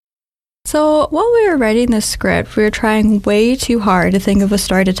So while we were writing this script, we were trying way too hard to think of a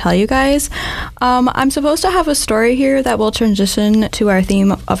story to tell you guys. I'm supposed to have a story here that will transition to our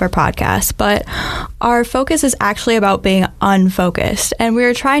theme of our podcast, but our focus is actually about being unfocused. And we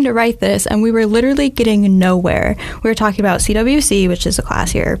were trying to write this, and we were literally getting nowhere. We were talking about CWC, which is a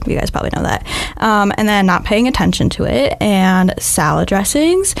class here. You guys probably know that. And then not paying attention to it, and salad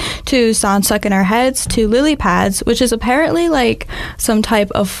dressings, to songs stuck in our heads, to lily pads, which is apparently like some type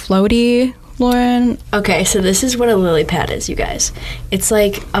of floaty. Lauren? Okay, so this is what a lily pad is, you guys. It's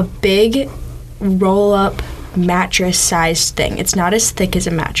like a big roll-up mattress-sized thing. It's not as thick as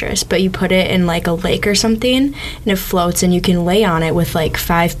a mattress, but you put it in like a lake or something, and it floats, and you can lay on it with like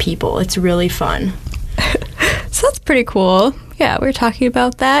 5 people. It's really fun. So that's pretty cool. Yeah, we were talking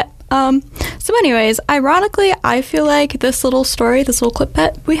about that. So anyways, ironically, I feel like this little story, this little clip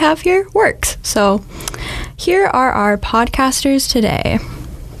that we have here works. So here are our podcasters today.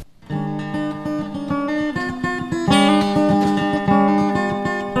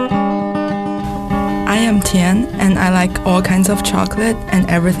 I am Tian, and I like all kinds of chocolate and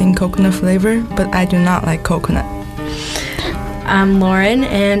everything coconut flavor, but I do not like coconut. I'm Lauren,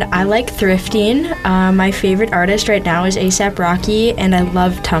 and I like thrifting. My favorite artist right now is A$AP Rocky, and I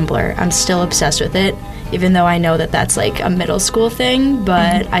love Tumblr. I'm still obsessed with it, even though I know that that's like a middle school thing,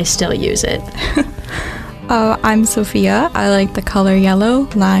 but I still use it. I'm Sophia. I like the color yellow,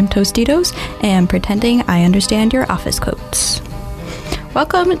 lime Tostitos, and pretending I understand your office coats.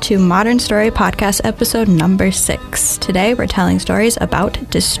 Welcome to Modern Story Podcast episode number 6. Today we're telling stories about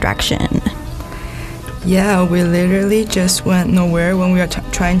distraction. Yeah, we literally just went nowhere when we were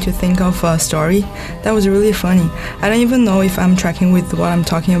trying to think of a story. That was really funny. I don't even know if I'm tracking with what I'm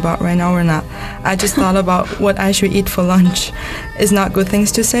talking about right now or not. I just thought about what I should eat for lunch. It's not good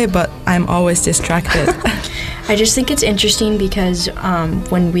things to say, but I'm always distracted. I just think it's interesting because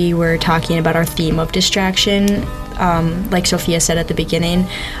when we were talking about our theme of distraction, like Sophia said at the beginning,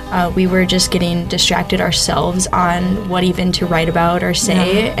 we were just getting distracted ourselves on what even to write about or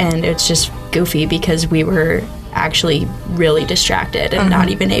say, and it's just goofy because we were actually really distracted and not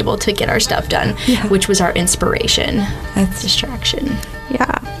even able to get our stuff done, which was our inspiration. That's distraction.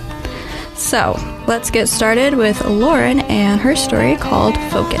 Yeah. So let's get started with Lauren and her story called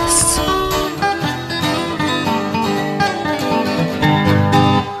Focus.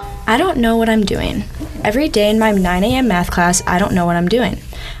 I don't know what I'm doing. Every day in my 9 a.m. math class, I don't know what I'm doing.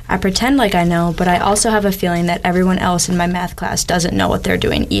 I pretend like I know, but I also have a feeling that everyone else in my math class doesn't know what they're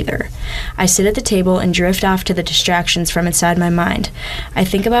doing either. I sit at the table and drift off to the distractions from inside my mind. I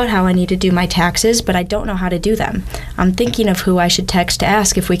think about how I need to do my taxes, but I don't know how to do them. I'm thinking of who I should text to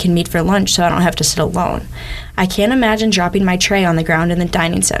ask if we can meet for lunch so I don't have to sit alone. I can't imagine dropping my tray on the ground in the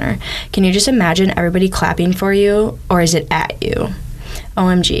dining center. Can you just imagine everybody clapping for you, or is it at you?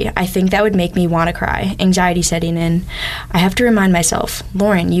 OMG, I think that would make me want to cry. Anxiety setting in. I have to remind myself,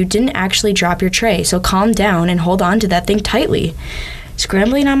 Lauren, you didn't actually drop your tray, so calm down and hold on to that thing tightly.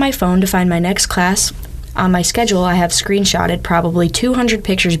 Scrambling on my phone to find my next class. On my schedule, I have screenshotted probably 200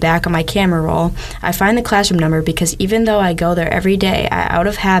 pictures back on my camera roll. I find the classroom number because even though I go there every day, I, out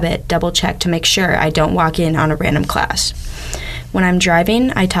of habit, double check to make sure I don't walk in on a random class. When I'm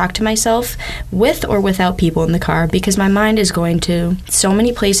driving, I talk to myself with or without people in the car because my mind is going to so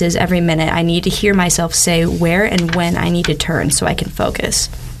many places every minute. I need to hear myself say where and when I need to turn so I can focus.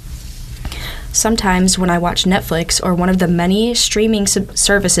 Sometimes when I watch Netflix or one of the many streaming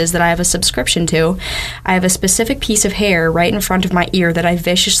services that I have a subscription to, I have a specific piece of hair right in front of my ear that I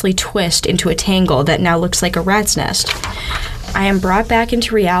viciously twist into a tangle that now looks like a rat's nest. I am brought back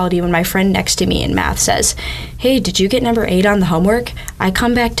into reality when my friend next to me in math says, "Hey, did you get number 8 on the homework?" I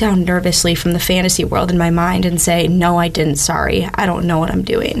come back down nervously from the fantasy world in my mind and say, "No, I didn't, sorry. I don't know what I'm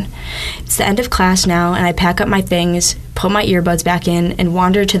doing." It's the end of class now, and I pack up my things, put my earbuds back in, and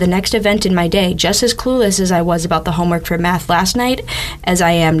wander to the next event in my day, just as clueless as I was about the homework for math last night as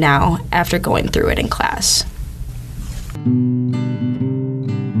I am now after going through it in class.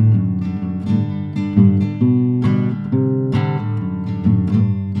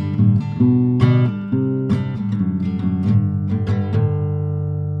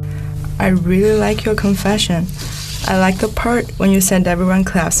 I really like your confession. I like the part when you said everyone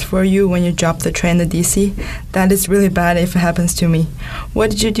claps for you when you drop the tray in the DC. That is really bad if it happens to me.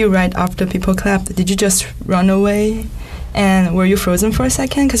 What did you do right after people clapped? Did you just run away? And were you frozen for a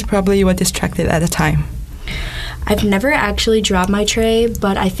second? Because probably you were distracted at the time. I've never actually dropped my tray,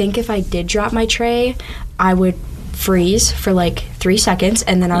 but I think if I did drop my tray, I would freeze for like 3 seconds,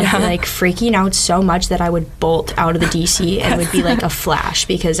 and then I would be like freaking out so much that I would bolt out of the DC and it would be like a flash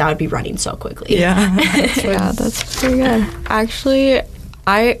because I would be running so quickly. Yeah, that's pretty good. Actually,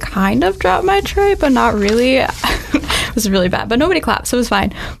 I kind of dropped my tray, but not really. It was really bad, but nobody clapped, so it was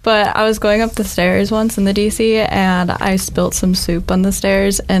fine. But I was going up the stairs once in the DC, and I spilled some soup on the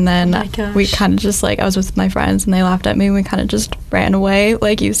stairs, and then we kind of just, like, I was with my friends, and they laughed at me, and we kind of just ran away,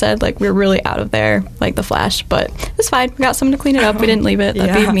 like you said. Like, we were really out of there, like the Flash, but it was fine. We got someone to clean it up. We didn't leave it.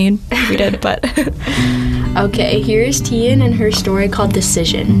 That'd be mean if we did, but... Okay, here's Tian and her story called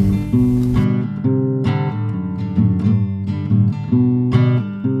Decision.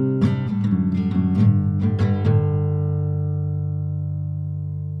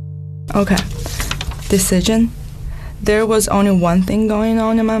 Okay, decision. There was only one thing going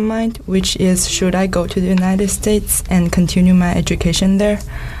on in my mind, which is, should I go to the United States and continue my education there?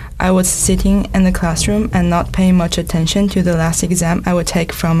 I was sitting in the classroom and not paying much attention to the last exam I would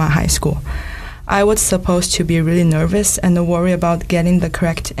take from my high school. I was supposed to be really nervous and worry about getting the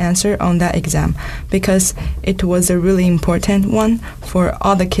correct answer on that exam because it was a really important one for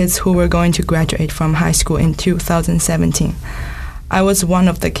all the kids who were going to graduate from high school in 2017. I was one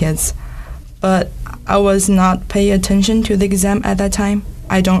of the kids, but I was not paying attention to the exam at that time.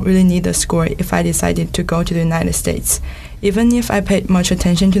 I don't really need the score if I decided to go to the United States. Even if I paid much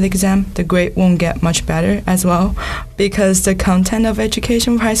attention to the exam, the grade won't get much better as well because the content of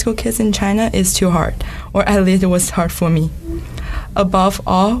education for high school kids in China is too hard, or at least it was hard for me. Above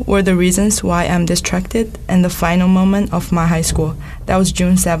all were the reasons why I'm distracted in the final moment of my high school. That was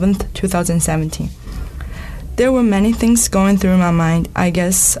June 7th, 2017. There were many things going through my mind. I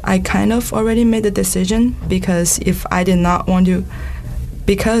guess I kind of already made the decision because if I did not want to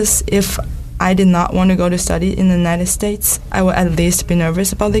go to study in the United States, I would at least be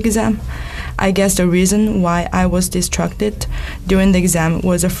nervous about the exam. I guess the reason why I was distracted during the exam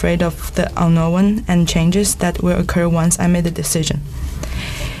was afraid of the unknown and changes that will occur once I made the decision.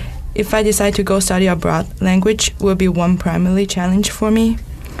 If I decide to go study abroad, language will be one primary challenge for me,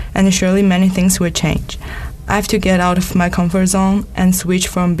 and surely many things will change. I have to get out of my comfort zone and switch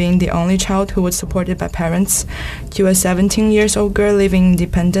from being the only child who was supported by parents to a 17-year-old girl living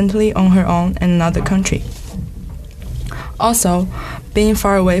independently on her own in another country. Also, being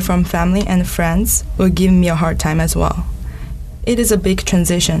far away from family and friends will give me a hard time as well. It is a big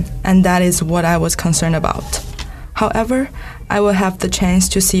transition, and that is what I was concerned about. However, I will have the chance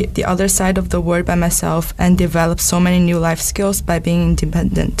to see the other side of the world by myself and develop so many new life skills by being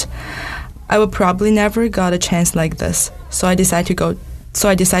independent. I would probably never got a chance like this, so I decided to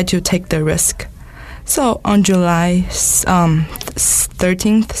take the risk. So on July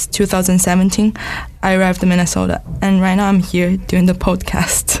 13th, 2017, I arrived in Minnesota, and right now I'm here doing the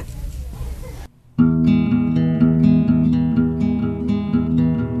podcast.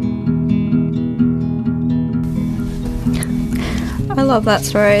 I love that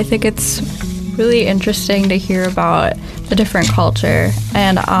story. I think it's really interesting to hear about the different culture.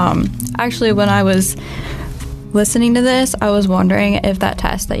 And actually, when I was listening to this, I was wondering if that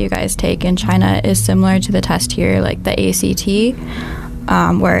test that you guys take in China is similar to the test here, like the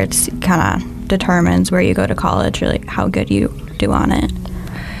ACT, where it's kind of determines where you go to college or like how good you do on it.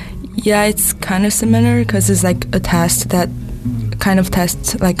 Yeah, it's kind of similar because it's like a test that kind of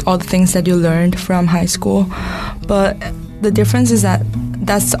tests like all the things that you learned from high school. But the difference is that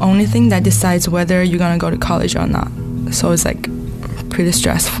that's the only thing that decides whether you're going to go to college or not. So it's like pretty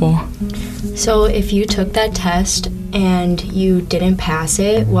stressful. So if you took that test and you didn't pass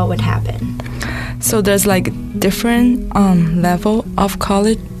it, what would happen? So there's like different level of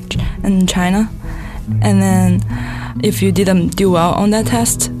college in China. And then if you didn't do well on that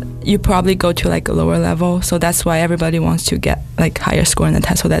test, you probably go to like a lower level. So that's why everybody wants to get like higher score in the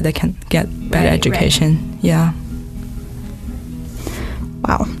test so that they can get better education. Right. Yeah.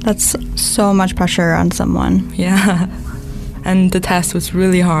 Wow, that's so much pressure on someone. Yeah. And the test was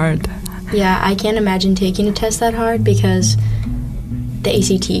really hard. Yeah, I can't imagine taking a test that hard because the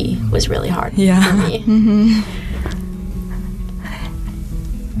ACT was really hard for me. Mm-hmm.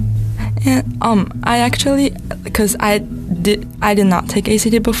 And I actually, because I did not take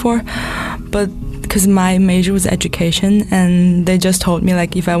ACT before, but because my major was education, and they just told me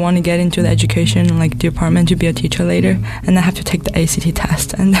like if I want to get into the education like department to be a teacher later, and I have to take the ACT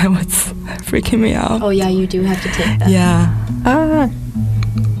test, and that was freaking me out. Oh yeah, you do have to take that. Yeah.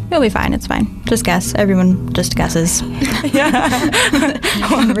 You'll be fine. It's fine. Just guess. Everyone just guesses. Yeah.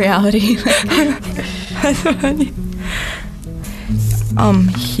 In reality. That's funny.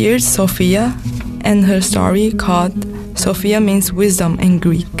 Here's Sophia and her story called Sophia Means Wisdom in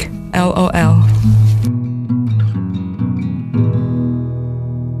Greek. LOL.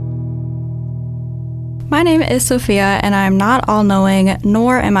 My My name is Sophia, and I'm not all-knowing,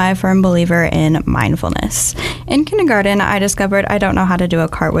 nor am I a firm believer in mindfulness. In kindergarten, I discovered I don't know how to do a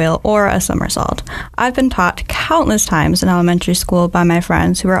cartwheel or a somersault. I've been taught countless times in elementary school by my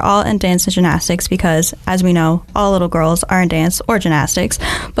friends who are all in dance and gymnastics because, as we know, all little girls are in dance or gymnastics,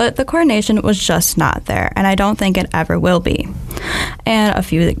 but the coordination was just not there, and I don't think it ever will be. And a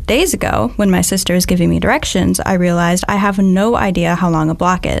few days ago, when my sister was giving me directions, I realized I have no idea how long a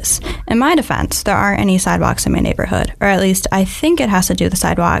block is. In my defense, there aren't any sidewalks in my neighborhood, or at least I think it has to do with the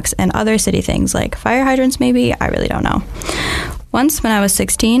sidewalks and other city things like fire hydrants maybe, I really don't know. Once, when I was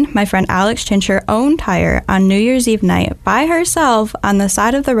 16, my friend Alex changed her own tire on New Year's Eve night by herself on the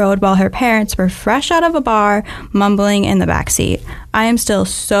side of the road while her parents were fresh out of a bar, mumbling in the back seat. I am still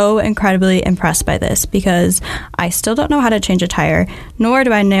so incredibly impressed by this because I still don't know how to change a tire, nor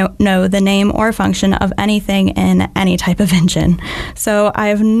do I know the name or function of anything in any type of engine. So I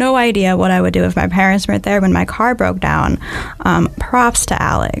have no idea what I would do if my parents weren't there when my car broke down. Props to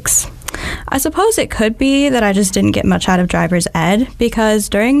Alex. I suppose it could be that I just didn't get much out of driver's ed because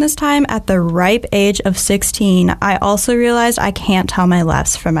during this time at the ripe age of 16, I also realized I can't tell my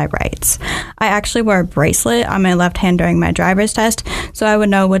lefts from my rights. I actually wore a bracelet on my left hand during my driver's test so I would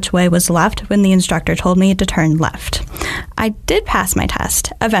know which way was left when the instructor told me to turn left. I did pass my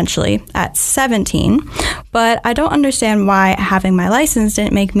test, eventually, at 17, but I don't understand why having my license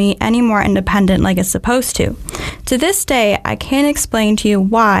didn't make me any more independent like it's supposed to. To this day, I can't explain to you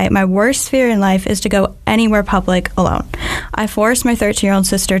why my worst fear in life is to go anywhere public alone. I forced my 13-year-old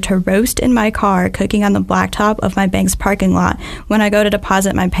sister to roast in my car cooking on the blacktop of my bank's parking lot when I go to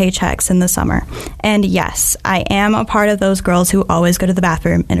deposit my paychecks in the summer. And yes, I am a part of those girls who always go to the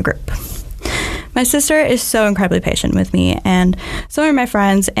bathroom in a group. My sister is so incredibly patient with me, and so are my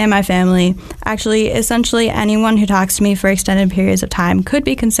friends and my family. Actually, essentially anyone who talks to me for extended periods of time could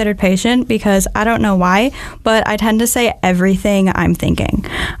be considered patient because I don't know why, but I tend to say everything I'm thinking.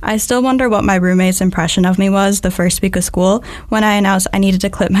 I still wonder what my roommate's impression of me was the first week of school when I announced I needed to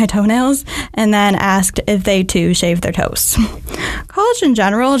clip my toenails and then asked if they too shaved their toes. College in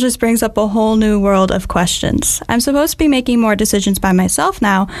general just brings up a whole new world of questions. I'm supposed to be making more decisions by myself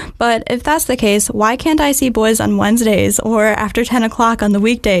now, but if that's the case, why can't I see boys on Wednesdays or after 10 o'clock on the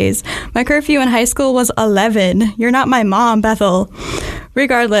weekdays? My curfew in high school was 11. You're not my mom, Bethel.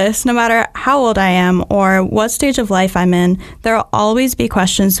 Regardless, no matter how old I am or what stage of life I'm in, there will always be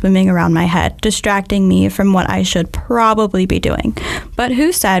questions swimming around my head, distracting me from what I should probably be doing. But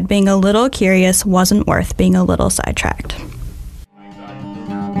who said being a little curious wasn't worth being a little sidetracked?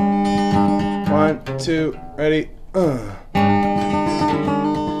 1, 2, ready,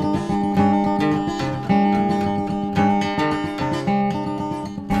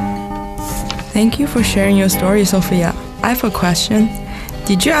 Thank you for sharing your story, Sophia. I have a question.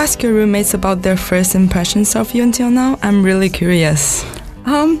 Did you ask your roommates about their first impressions of you until now? I'm really curious.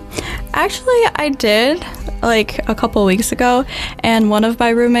 Actually, I did, like a couple weeks ago, and one of my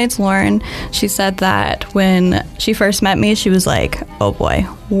roommates, Lauren, she said that when she first met me, she was like, oh boy,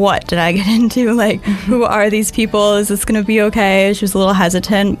 what did I get into? Like, who are these people? Is this gonna be okay? She was a little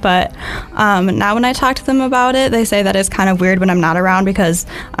hesitant, but now when I talk to them about it, they say that it's kind of weird when I'm not around because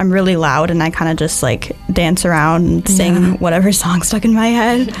I'm really loud and I kind of just like dance around and sing whatever song stuck in my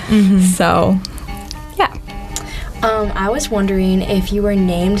head. Mm-hmm. So, yeah. I was wondering if you were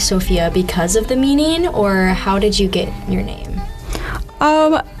named Sophia because of the meaning, or how did you get your name?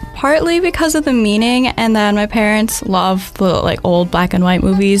 Partly because of the meaning, and then my parents love the like old black and white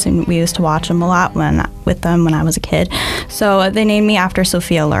movies, and we used to watch them a lot with them when I was a kid. So they named me after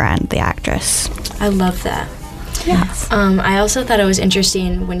Sophia Loren, the actress. I love that. Yes. I also thought it was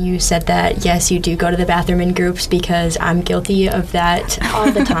interesting when you said that, yes, you do go to the bathroom in groups, because I'm guilty of that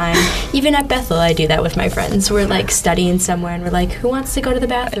all the time. Even at Bethel, I do that with my friends. We're like studying somewhere and we're like, who wants to go to the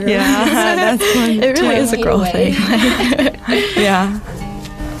bathroom? Yeah, that's fun. It really is a girl thing. Yeah.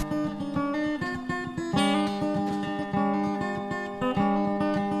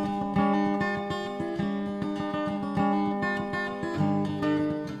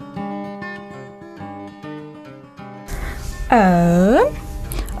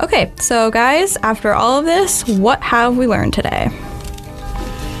 Okay, so guys, after all of this, what have we learned today?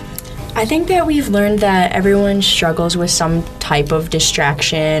 I think that we've learned that everyone struggles with some type of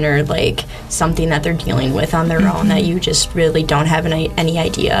distraction or like something that they're dealing with on their own that you just really don't have any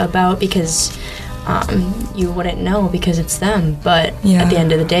idea about because you wouldn't know because it's them. But at the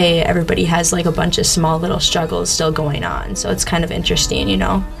end of the day, everybody has like a bunch of small little struggles still going on. So it's kind of interesting, you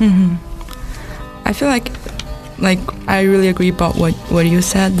know? Mm-hmm. I feel like I really agree about what you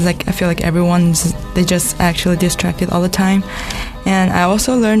said. Like, I feel like they just actually distracted all the time. And I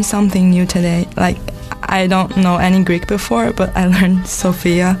also learned something new today. Like, I don't know any Greek before, but I learned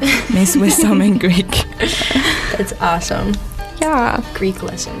Sophia means wisdom in Greek. That's awesome. Yeah. Greek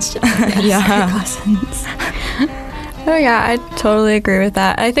lessons. Yeah. Lessons. Oh yeah, I totally agree with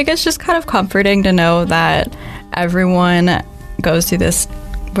that. I think it's just kind of comforting to know that everyone goes through this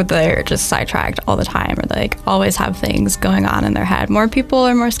where they're just sidetracked all the time, or like always have things going on in their head. More people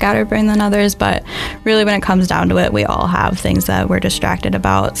are more scatterbrained than others, but really when it comes down to it, we all have things that we're distracted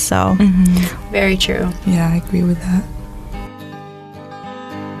about. So Very true. Yeah, I agree with that.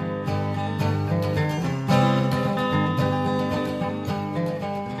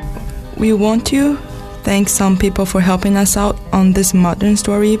 We want to thank some people for helping us out on this Modern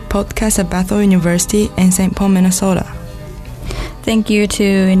Story podcast at Bethel University in St. Paul, Minnesota. thank you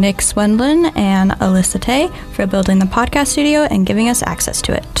to Nick Swendlin and Alyssa Tay for building the podcast studio and giving us access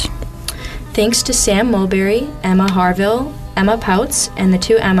to it. Thanks to Sam Mulberry, Emma Harville, Emma Pouts, and the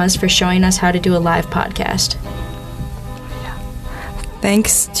two Emmas for showing us how to do a live podcast.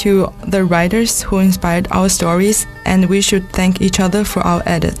 Thanks to the writers who inspired our stories, and we should thank each other for our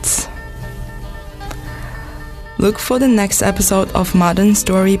edits. Look for the next episode of Modern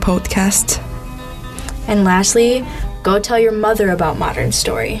Story Podcast. And lastly, go tell your mother about Modern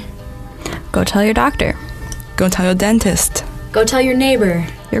Story. Go tell your doctor, Go tell your dentist. Go tell your neighbor.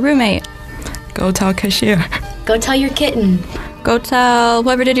 your roommate, Go tell cashier. Go tell your kitten. go tell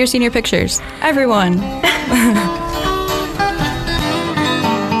whoever did your senior pictures. Everyone.